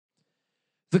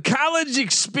The college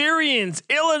experience,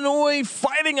 Illinois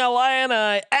Fighting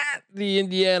Illini at the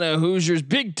Indiana Hoosiers.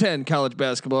 Big Ten college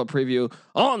basketball preview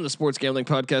on the Sports Gambling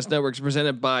Podcast Network is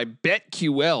presented by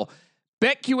BetQL.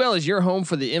 BetQL is your home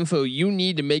for the info you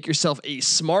need to make yourself a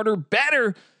smarter,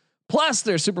 better. Plus,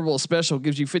 their Super Bowl special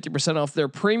gives you 50% off their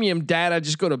premium data.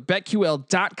 Just go to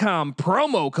BetQL.com,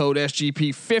 promo code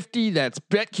SGP50. That's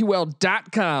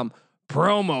BetQL.com,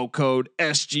 promo code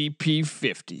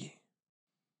SGP50.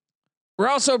 We're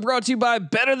also brought to you by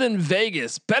Better Than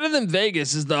Vegas. Better Than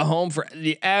Vegas is the home for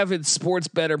the avid sports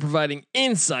bettor, providing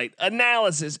insight,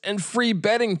 analysis, and free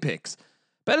betting picks.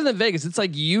 Better Than Vegas, it's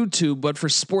like YouTube, but for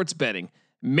sports betting.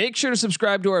 Make sure to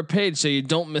subscribe to our page so you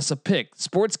don't miss a pick.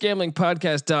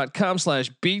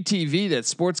 SportsGamblingPodcast.com/BTV.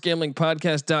 That's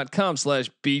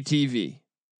SportsGamblingPodcast.com/BTV.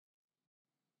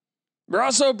 We're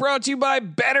also brought to you by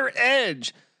Better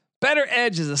Edge. Better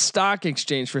Edge is a stock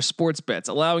exchange for sports bets,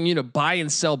 allowing you to buy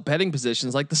and sell betting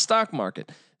positions like the stock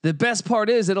market. The best part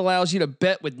is it allows you to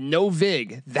bet with no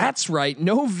VIG. That's right,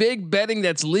 no VIG betting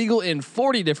that's legal in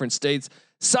 40 different states.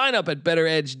 Sign up at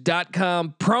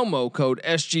betteredge.com, promo code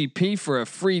SGP for a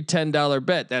free $10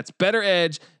 bet. That's Better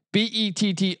Edge,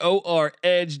 BETTOR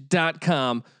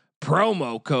edge.com,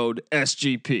 promo code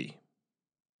SGP.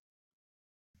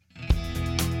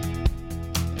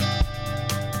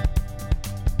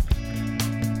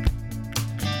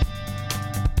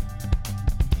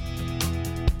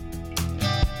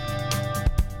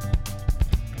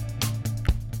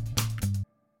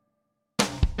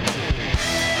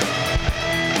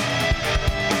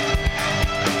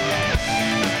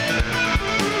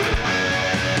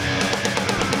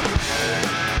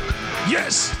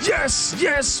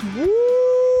 Yes.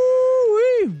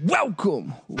 Woo-wee.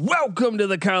 Welcome to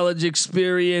the college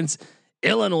experience.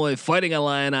 Illinois Fighting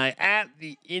Illini at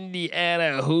the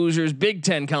Indiana Hoosiers. Big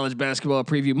Ten college basketball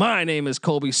preview. My name is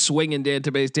Colby Swinging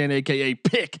Database Dan, aka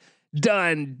Pick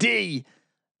Dundee.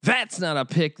 That's not a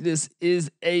pick. This is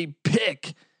a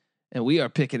pick, and we are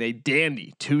picking a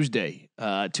dandy Tuesday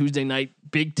night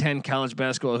Big Ten college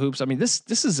basketball hoops. I mean, this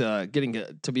is getting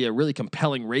to be a really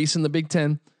compelling race in the Big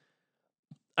Ten.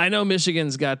 I know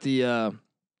Michigan's got the,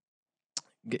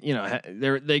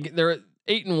 they're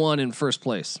 8-1 in first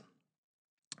place,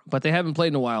 but they haven't played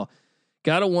in a while.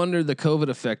 Got to wonder the COVID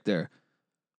effect there.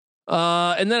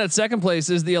 And then at second place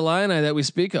is the Illini that we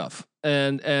speak of.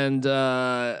 And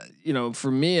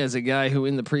for me as a guy who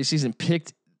in the preseason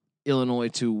picked Illinois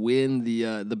to win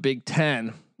the Big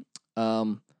Ten,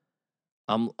 I'm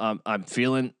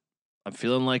feeling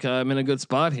like I'm in a good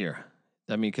spot here.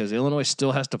 I mean, because Illinois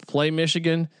still has to play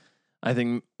Michigan. I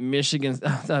think Michigan.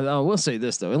 I will say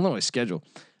this though: Illinois' schedule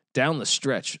down the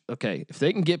stretch. Okay, if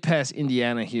they can get past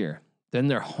Indiana here, then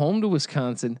they're home to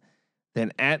Wisconsin,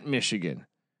 then at Michigan.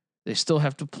 They still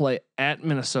have to play at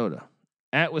Minnesota,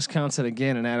 at Wisconsin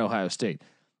again, and at Ohio State.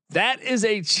 That is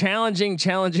a challenging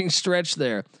stretch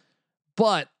there.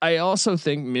 But I also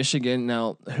think Michigan.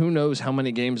 Now, who knows how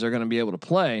many games they're going to be able to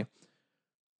play?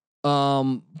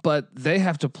 But they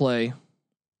have to play.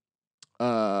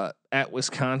 At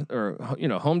Wisconsin, or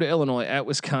home to Illinois, at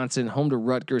Wisconsin, home to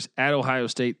Rutgers, at Ohio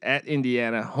State, at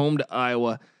Indiana, home to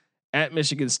Iowa, at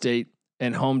Michigan State,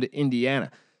 and home to Indiana.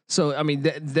 So I mean,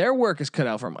 their work is cut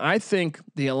out for them. I think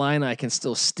the Illini can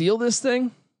still steal this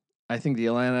thing. I think the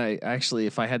Illini actually,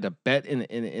 if I had to bet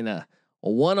in a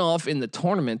one-off in the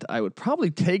tournament, I would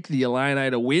probably take the Illini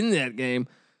to win that game.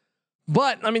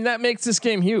 But I mean, that makes this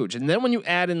game huge. And then when you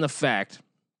add in the fact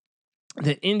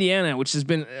that Indiana, which has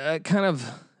been kind of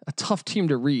a tough team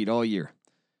to read all year,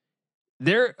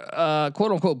 their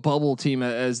quote unquote bubble team,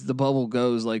 as the bubble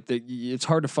goes, it's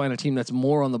hard to find a team that's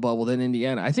more on the bubble than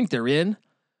Indiana. I think they're in,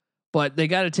 but they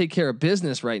got to take care of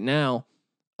business right now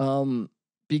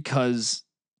because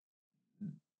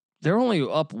they're only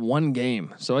up one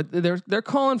game. So they're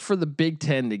calling for the Big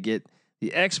Ten to get,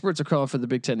 the experts are calling for the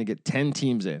Big Ten to get 10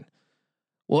 teams in.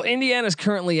 Well, Indiana's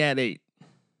currently at 8,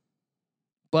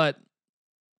 but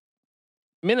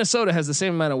Minnesota has the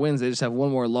same amount of wins. They just have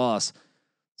one more loss.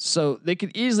 So they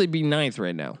could easily be 9th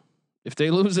right now. If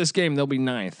they lose this game, they'll be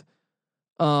 9th.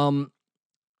 And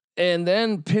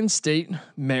then Penn State,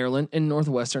 Maryland, and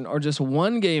Northwestern are just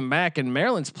one game back, and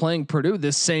Maryland's playing Purdue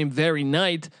this same very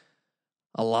night.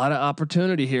 A lot of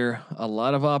opportunity here. A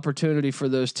lot of opportunity for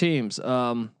those teams.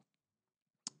 So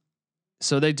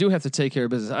they do have to take care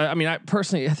of business. I mean, I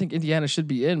think Indiana should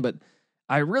be in, but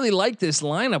I really like this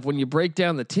lineup. When you break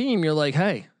down the team, you're like,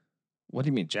 hey, what do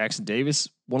you mean? Jackson Davis,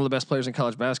 one of the best players in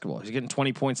college basketball. He's getting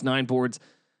 20 points, 9 boards,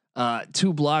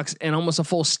 2 blocks, and almost a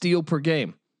full steal per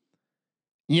game.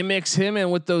 You mix him in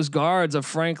with those guards of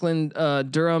Franklin,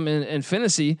 Durham, and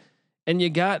Finney, and you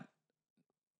got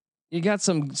you got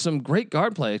some great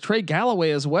guard play. Trey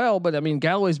Galloway as well, but I mean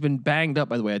Galloway's been banged up.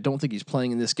 By the way, I don't think he's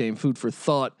playing in this game. Food for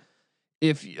thought,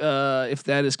 if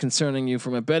that is concerning you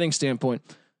from a betting standpoint.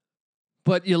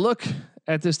 But you look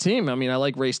at this team. I mean, I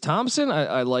like Race Thompson.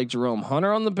 I like Jerome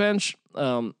Hunter on the bench.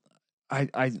 I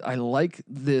like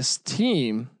this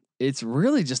team. It's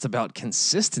really just about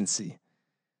consistency.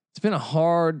 It's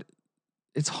hard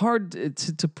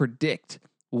to predict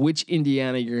which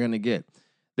Indiana you're going to get.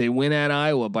 They win at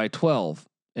Iowa by 12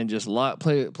 and just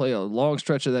play a long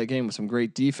stretch of that game with some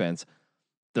great defense.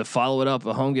 To follow it up,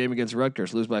 a home game against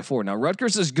Rutgers, lose by 4. Now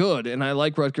Rutgers is good, and I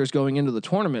like Rutgers going into the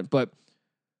tournament, but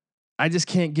I just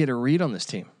can't get a read on this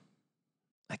team.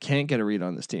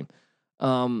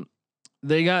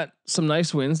 They got some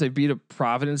nice wins. They beat a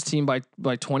Providence team by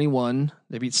 21.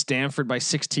 They beat Stanford by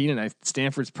 16, and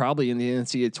Stanford's probably in the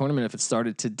NCAA tournament if it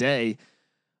started today.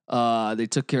 They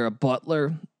took care of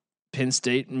Butler, Penn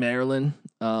State, Maryland.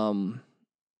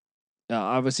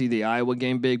 Obviously the Iowa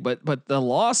game big, but the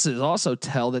losses also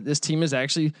tell that this team is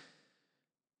actually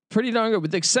pretty darn good,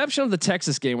 with the exception of the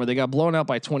Texas game where they got blown out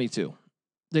by 22.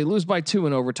 They lose by 2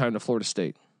 in overtime to Florida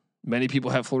State. Many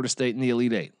people have Florida State in the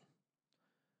Elite Eight,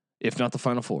 if not the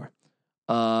Final Four.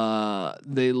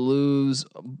 They lose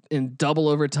in double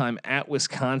overtime at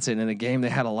Wisconsin in a game they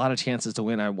had a lot of chances to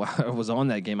win. I was on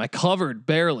that game. I covered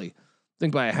barely, I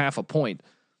think by a half a point,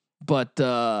 but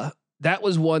that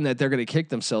was one that they're going to kick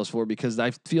themselves for because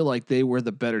I feel like they were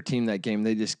the better team that game.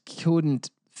 They just couldn't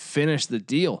finish the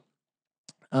deal.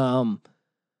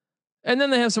 And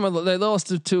then they have some other. They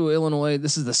lost to Illinois.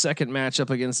 This is the second matchup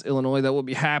against Illinois that will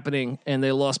be happening, and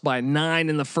they lost by 9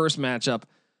 in the first matchup.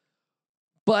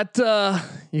 But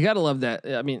you got to love that.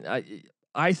 I mean,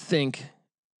 I think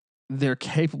they're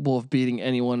capable of beating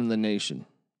anyone in the nation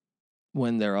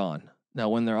when they're on. Now,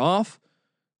 when they're off,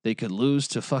 they could lose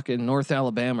to fucking North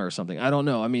Alabama or something. I don't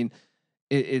know. I mean,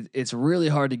 it's really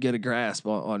hard to get a grasp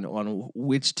on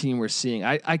which team we're seeing.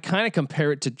 I kind of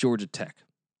compare it to Georgia Tech.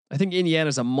 I think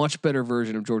Indiana's a much better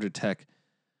version of Georgia Tech,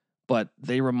 but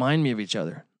they remind me of each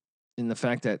other in the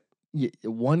fact that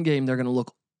one game they're going to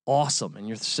look awesome, and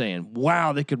you're saying,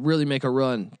 "Wow, they could really make a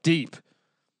run deep."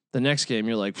 The next game,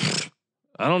 you're like,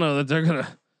 "I don't know that they're gonna.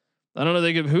 I don't know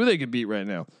who they could beat right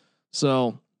now."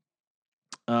 So,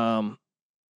 it'll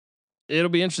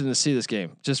be interesting to see this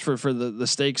game just for the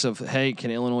stakes of, hey,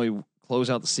 can Illinois close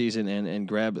out the season and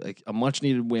grab a much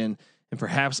needed win and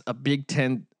perhaps a Big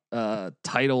Ten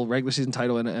title, regular season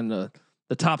title, and the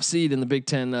top seed in the Big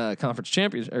Ten conference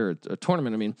championship or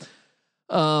tournament. I mean,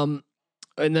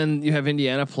 and then you have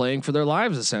Indiana playing for their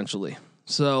lives essentially.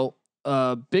 So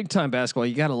big time basketball.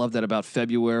 You got to love that about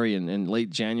February and late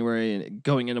January and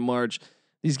going into March.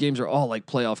 These games are all like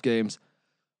playoff games.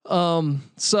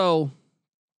 So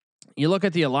you look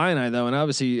at the Illini though, and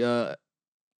obviously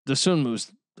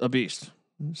Dosunmu's a beast.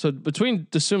 So between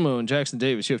Dosunmu and Jackson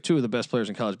Davis, you have two of the best players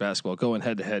in college basketball going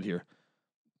head to head here.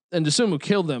 And Dosunmu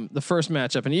killed them the first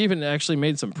matchup, and he even actually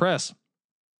made some press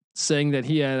saying that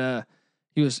he had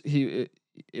he was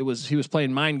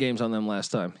playing mind games on them last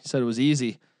time. He said it was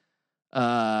easy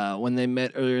when they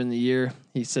met earlier in the year.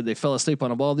 He said they fell asleep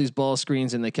on all these ball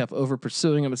screens and they kept over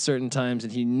pursuing him at certain times,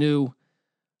 and he knew,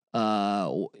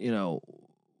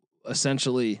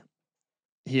 essentially.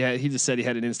 He just said he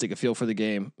had an instinct, a feel for the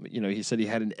game. He said he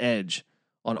had an edge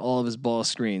on all of his ball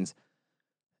screens,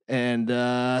 and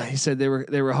he said they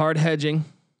were hard hedging.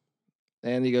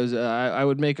 And he goes, I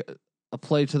would make a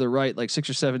play to the right like 6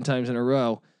 or 7 times in a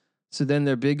row, so then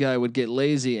their big guy would get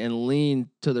lazy and lean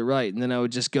to the right, and then I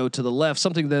would just go to the left,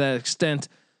 something to that extent.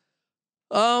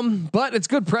 But it's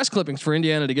good press clippings for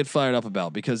Indiana to get fired up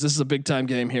about because this is a big time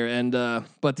game here. And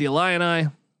but the Illini,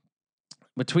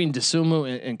 between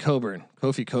Dosunmu and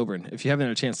Kofi Cockburn, if you haven't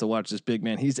had a chance to watch this big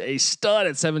man, he's a stud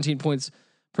at 17 points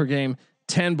per game,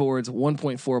 10 boards,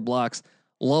 1.4 blocks.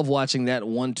 Love watching that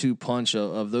 1-2 punch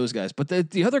of those guys. But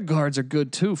the other guards are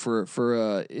good too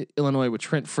for Illinois with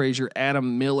Trent Frazier,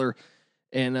 Adam Miller,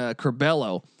 and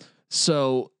Curbelo.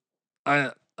 So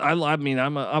I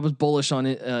was bullish on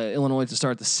Illinois to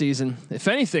start the season. If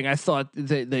anything, I thought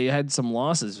they had some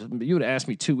losses. You would have asked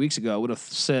me 2 weeks ago, I would have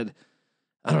said,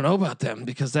 I don't know about them,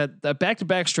 because that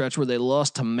back-to-back stretch where they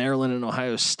lost to Maryland and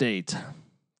Ohio State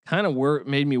kind of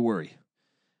made me worry.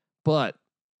 But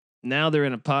now they're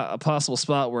in a possible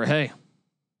spot where, hey,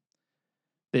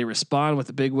 they respond with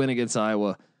a big win against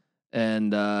Iowa,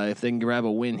 and if they can grab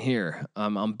a win here,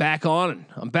 I'm back on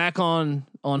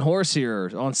horse here,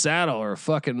 or on saddle, or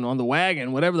fucking on the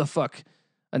wagon, whatever the fuck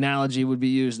analogy would be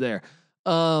used there.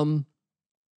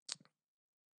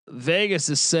 Vegas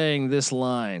is saying this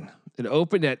line. It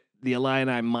opened at the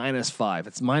Illini -5.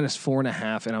 It's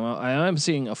 -4.5, and I'm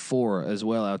seeing a 4 as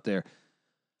well out there.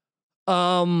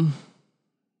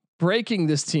 Breaking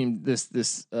this team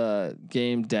this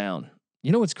game down.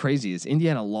 You know what's crazy is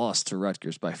Indiana lost to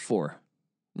Rutgers by 4,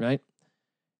 right?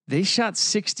 They shot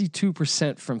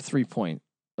 62% from 3-point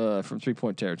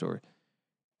territory.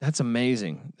 That's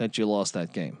amazing that you lost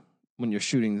that game when you're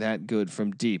shooting that good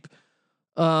from deep.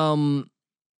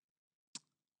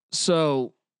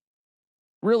 So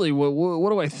really, what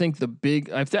do I think the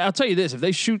big? I'll tell you this: if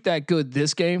they shoot that good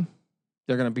this game,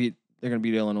 they're gonna beat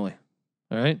Illinois.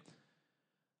 All right.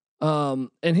 And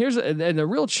the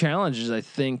real challenge is, I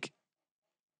think,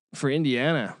 for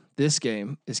Indiana this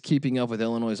game is keeping up with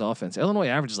Illinois' offense. Illinois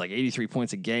averages like 83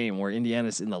 points a game, where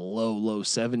Indiana's in the low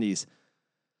 70s.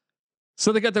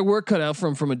 So they got their work cut out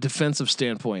from a defensive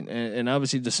standpoint, and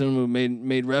obviously Dosunmu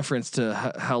made reference to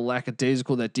how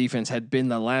lackadaisical that defense had been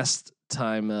the last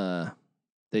time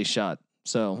they shot,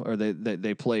 or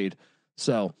they played.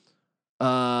 So,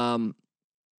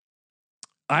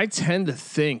 I tend to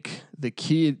think the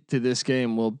key to this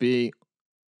game will be,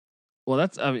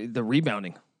 the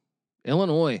rebounding.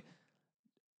 Illinois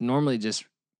normally just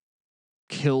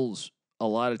kills a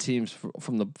lot of teams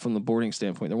from the boarding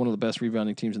standpoint. They're one of the best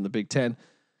rebounding teams in the Big Ten.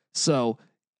 So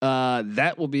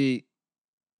that will be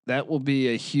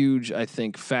a huge, I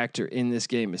think, factor in this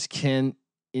game is, can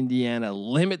Indiana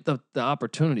limit the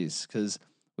opportunities? Because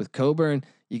with Coburn,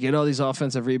 you get all these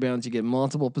offensive rebounds, you get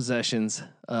multiple possessions.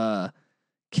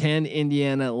 Can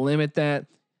Indiana limit that?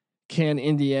 Can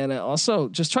Indiana also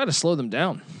just try to slow them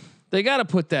down? They got to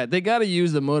put that. They got to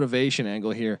use the motivation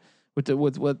angle here with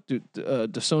what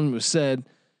Dosunmu said.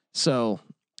 So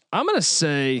I'm gonna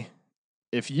say,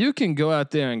 if you can go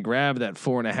out there and grab that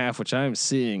 4.5, which I'm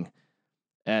seeing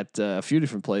at a few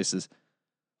different places,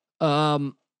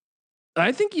 I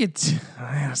think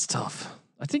it's tough.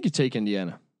 I think you take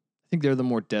Indiana. I think they're the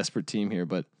more desperate team here,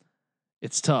 but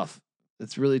it's tough.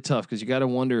 It's really tough because you got to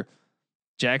wonder,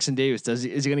 Jackson Davis, is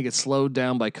he going to get slowed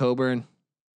down by Coburn?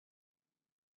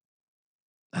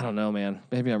 I don't know, man.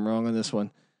 Maybe I'm wrong on this one.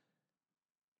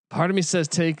 Part of me says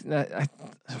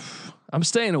I'm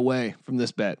staying away from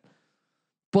this bet,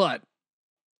 but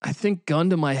I think, gun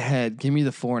to my head, give me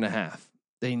the 4.5.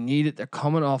 They need it. They're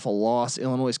coming off a loss.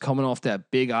 Illinois is coming off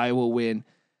that big Iowa win.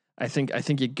 I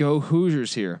think you go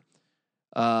Hoosiers here.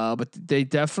 But they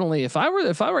definitely, if I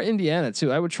were Indiana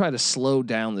too, I would try to slow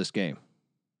down this game.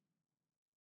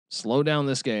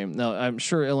 Now, I'm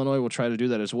sure Illinois will try to do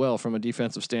that as well from a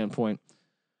defensive standpoint.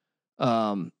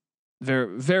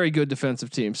 Very, very good defensive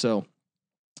team. So,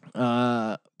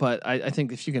 but I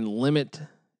think if you can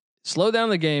slow down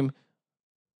the game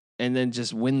and then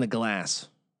just win the glass.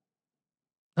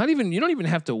 You don't even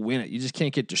have to win it. You just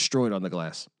can't get destroyed on the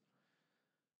glass.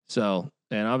 So,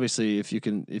 and obviously if you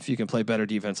can play better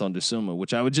defense on Dosunmu,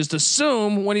 which I would just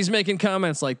assume when he's making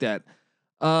comments like that.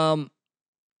 Where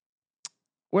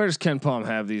does KenPom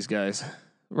have these guys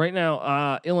right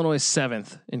now? Illinois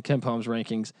 7th in KenPom's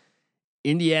rankings.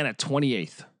 Indiana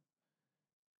 28th.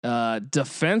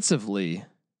 Defensively,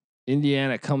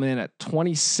 Indiana coming in at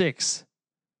 26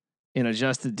 in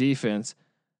adjusted defense.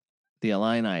 The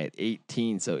Illini at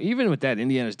 18. So even with that,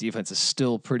 Indiana's defense is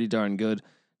still pretty darn good.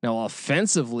 Now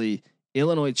offensively,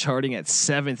 Illinois charting at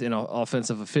 7th in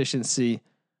offensive efficiency,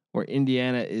 where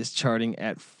Indiana is charting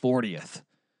at 40th.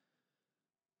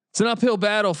 It's an uphill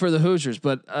battle for the Hoosiers,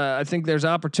 but I think there's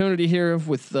opportunity here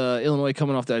with Illinois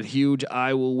coming off that huge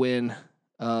Iowa win.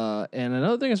 And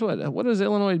another thing is, what has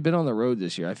Illinois been on the road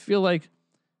this year? I feel like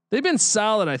they've been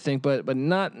solid, I think, but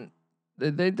not.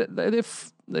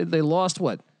 They lost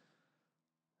what?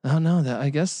 Oh no,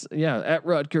 I guess at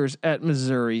Rutgers, at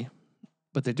Missouri,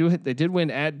 but they did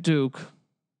win at Duke.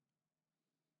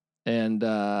 And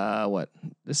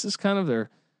this is kind of their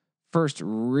first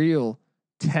real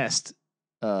test,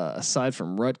 aside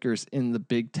from Rutgers in the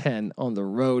Big Ten on the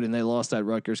road, and they lost that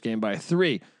Rutgers game by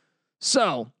 3.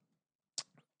 So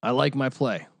I like my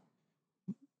play.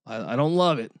 I don't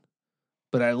love it,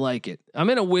 but I like it.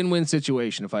 I'm in a win-win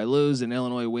situation. If I lose and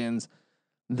Illinois wins,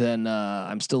 then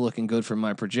I'm still looking good for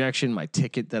my projection, my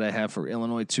ticket that I have for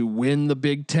Illinois to win the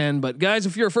Big Ten. But guys,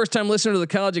 if you're a first time listener to the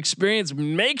College Experience,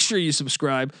 make sure you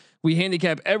subscribe. We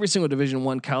handicap every single Division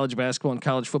I college basketball and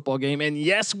college football game. And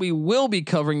yes, we will be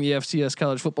covering the FCS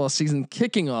college football season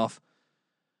kicking off.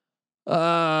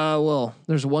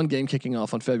 There's one game kicking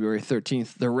off on February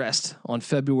 13th. The rest on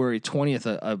February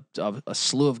 20th, a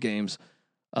slew of games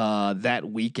that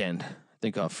weekend. I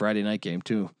think a Friday night game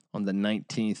too on the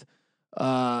 19th.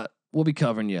 we'll be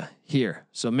covering you here.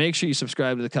 So make sure you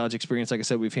subscribe to the College Experience. Like I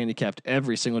said, we've handicapped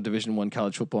every single Division I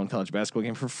college football and college basketball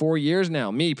game for 4 years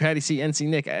now. Me, Patty C, NC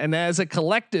Nick, and as a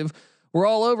collective, we're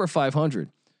all over 500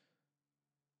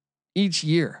 each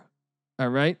year. All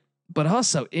right. But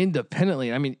also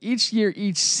independently. I mean, each year,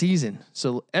 each season.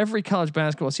 So every college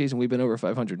basketball season, we've been over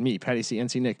 500. Me, Patty C,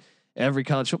 NC Nick. Every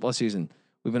college football season,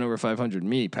 we've been over 500.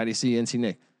 Me, Patty C, NC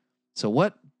Nick. So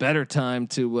what better time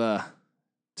to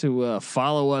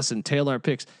follow us and tail our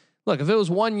picks? Look, if it was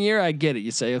 1 year, I get it.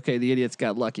 You say, okay, the idiots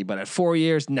got lucky. But at 4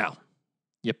 years, no.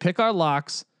 You pick our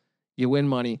locks, you win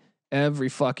money every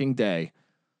fucking day,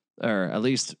 or at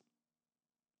least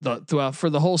throughout for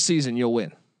the whole season, you'll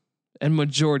win. And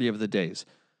majority of the days.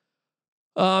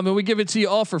 And we give it to you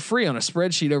all for free on a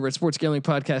spreadsheet over at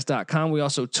sportsgamblingpodcast.com. We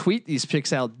also tweet these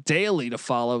picks out daily to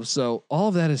follow. So all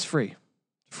of that is free.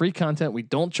 Free content. We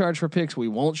don't charge for picks. We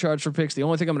won't charge for picks. The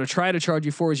only thing I'm going to try to charge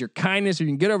you for is your kindness. If you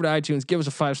can get over to iTunes, give us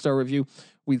a 5-star review.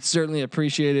 We'd certainly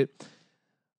appreciate it.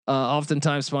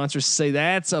 Oftentimes sponsors say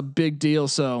that's a big deal.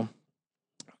 So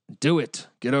do it.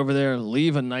 Get over there.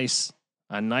 Leave a nice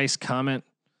comment.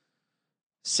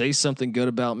 Say something good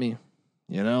about me.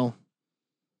 You know,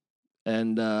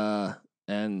 and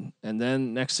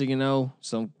then next thing you know,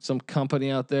 some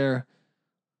company out there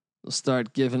will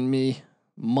start giving me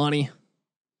money,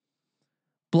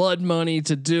 blood money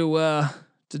to do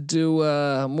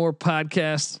more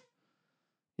podcasts.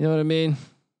 You know what I mean?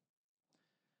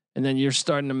 And then you're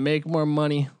starting to make more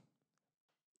money,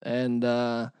 and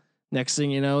next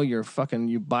thing you know, you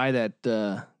buy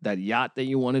that yacht that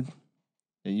you wanted.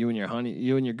 And you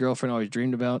and your girlfriend always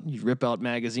dreamed about. You rip out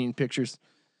magazine pictures,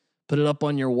 put it up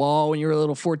on your wall when you're a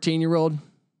little 14-year-old,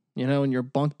 in your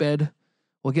bunk bed.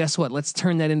 Well, guess what? Let's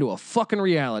turn that into a fucking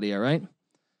reality. All right.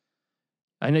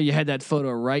 I know you had that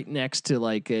photo right next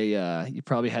to you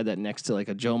probably had that next to like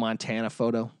a Joe Montana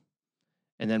photo,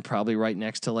 and then probably right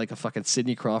next to like a fucking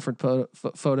Sidney Crawford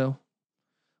photo.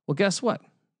 Well, guess what?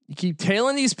 You keep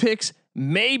tailing these picks.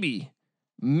 Maybe,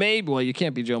 well, you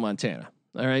can't be Joe Montana.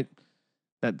 All right.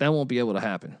 That won't be able to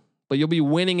happen, but you'll be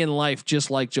winning in life just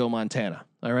like Joe Montana.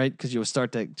 All right. Cause you'll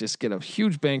start to just get a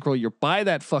huge bankroll. You'll buy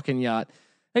that fucking yacht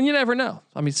and you never know.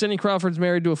 I mean, Sidney Crawford's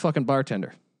married to a fucking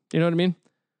bartender. You know what I mean?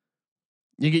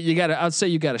 I'd say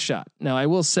you got a shot. Now I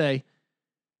will say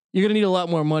you're going to need a lot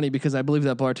more money because I believe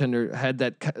that bartender had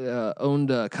owned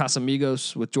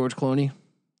Casamigos with George Clooney,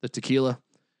 the tequila.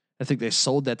 I think they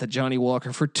sold that to Johnny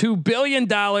Walker for $2 billion,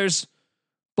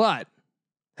 but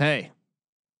hey,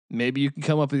 maybe you can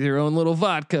come up with your own little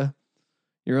vodka,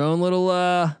 your own little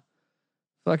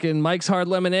fucking Mike's Hard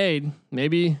Lemonade.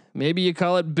 Maybe you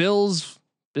call it Bill's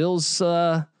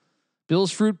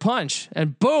Fruit Punch,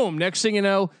 and boom, next thing you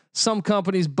know, some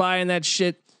company's buying that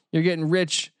shit. You're getting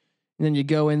rich, and then you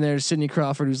go in there to Sidney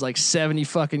Crawford, who's like 70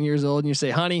 fucking years old, and you say,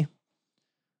 "Honey,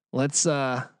 let's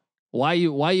why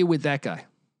you with that guy?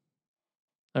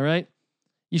 All right,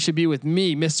 you should be with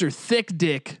me, Mr. Thick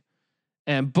Dick,"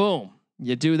 and boom.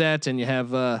 You do that, and you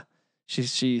have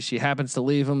she happens to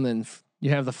leave him, then you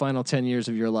have the final 10 years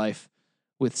of your life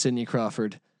with Sidney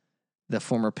Crawford, the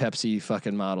former Pepsi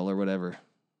fucking model or whatever.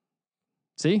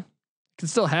 See, it can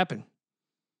still happen.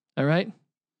 All right,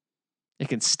 it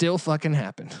can still fucking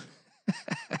happen.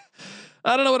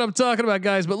 I don't know what I'm talking about,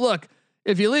 guys, but look,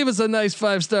 if you leave us a nice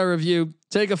 5-star review,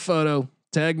 take a photo,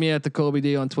 tag me at the Colby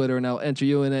D on Twitter, and I'll enter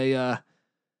you in a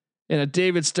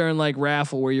David Stern like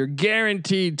raffle where you're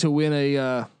guaranteed to win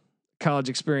a College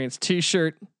Experience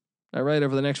t-shirt. All right.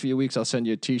 Over the next few weeks, I'll send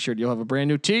you a t-shirt. You'll have a brand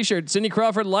new t-shirt. Sidney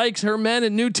Crawford likes her men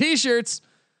in new t-shirts.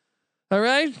 All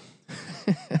right.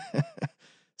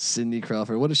 Sidney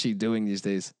Crawford. What is she doing these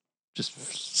days? Just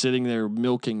sitting there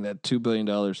milking that $2 billion.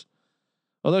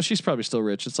 Although she's probably still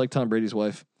rich. It's like Tom Brady's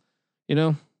wife,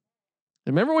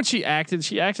 remember when she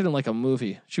acted in like a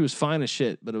movie. She was fine as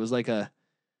shit, but it was like I'm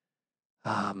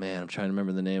trying to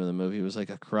remember the name of the movie. It was like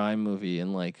a crime movie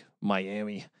in like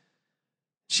Miami.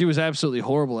 She was absolutely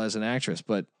horrible as an actress,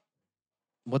 but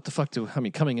what the fuck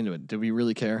coming into it, do we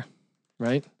really care?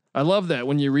 Right? I love that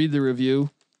when you read the review,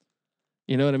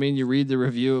 you know what I mean? You read the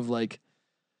review of like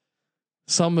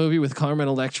some movie with Carmen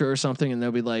Electra or something, and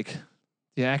they'll be like,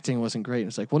 the acting wasn't great. And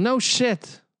it's like, well, no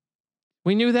shit.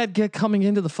 We knew that coming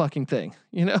into the fucking thing,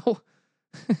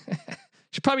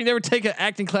 She'd probably never take an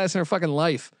acting class in her fucking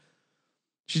life.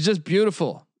 She's just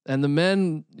beautiful. And the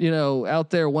men,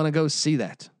 out there want to go see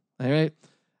that. All right.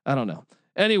 I don't know.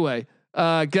 Anyway,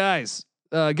 guys,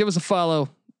 give us a follow.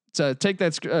 So take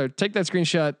that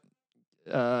screenshot,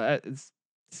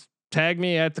 tag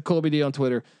me at the Colby D on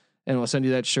Twitter, and we'll send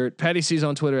you that shirt. Patty C's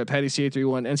on Twitter at Patty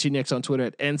C831, NC Nick's on Twitter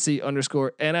at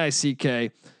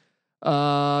NC_NICK.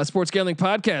 Sports Gambling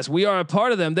Podcast. We are a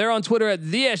part of them. They're on Twitter at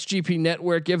the SGP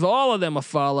Network. Give all of them a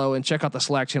follow and check out the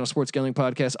Slack channel, Sports Gambling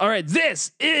Podcast. All right,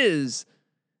 this is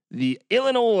the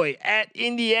Illinois at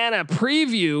Indiana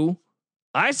preview.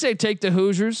 I say take the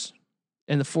Hoosiers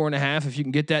and the 4.5 if you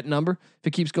can get that number. If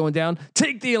it keeps going down,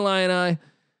 take the Illini.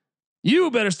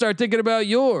 You better start thinking about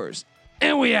yours.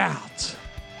 And we out.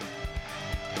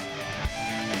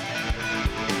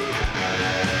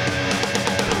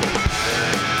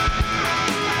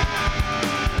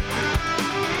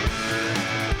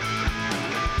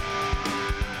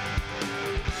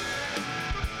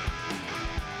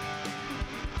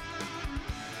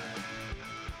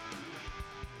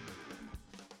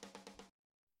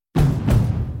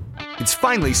 It's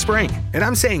finally spring, and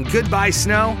I'm saying goodbye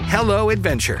snow, hello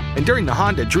adventure. And during the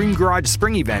Honda Dream Garage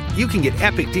Spring Event, you can get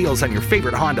epic deals on your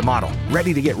favorite Honda model.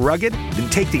 Ready to get rugged? Then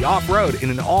take the off-road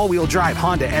in an all-wheel drive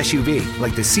Honda SUV,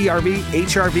 like the CR-V,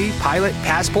 HR-V, Pilot,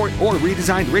 Passport, or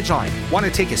redesigned Ridgeline. Want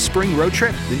to take a spring road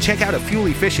trip? Then check out a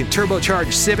fuel-efficient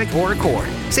turbocharged Civic or Accord.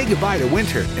 Say goodbye to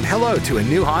winter and hello to a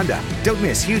new Honda. Don't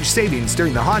miss huge savings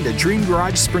during the Honda Dream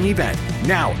Garage Spring Event,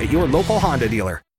 now at your local Honda dealer.